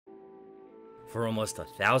For almost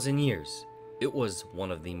 1,000 years, it was one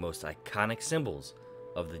of the most iconic symbols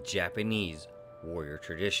of the Japanese warrior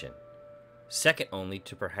tradition. Second only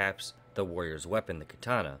to perhaps the warrior's weapon, the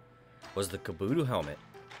katana, was the Kabuto helmet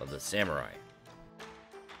of the samurai.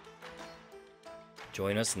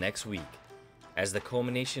 Join us next week as the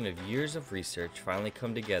culmination of years of research finally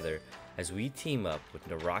come together as we team up with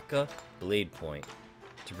Naraka Bladepoint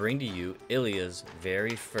to bring to you Ilya's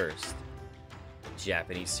very first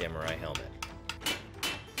Japanese samurai helmet.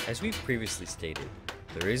 As we previously stated,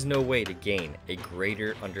 there is no way to gain a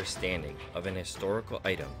greater understanding of an historical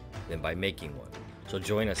item than by making one. So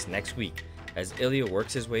join us next week as Ilya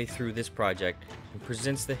works his way through this project and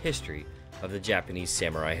presents the history of the Japanese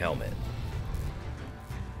samurai helmet.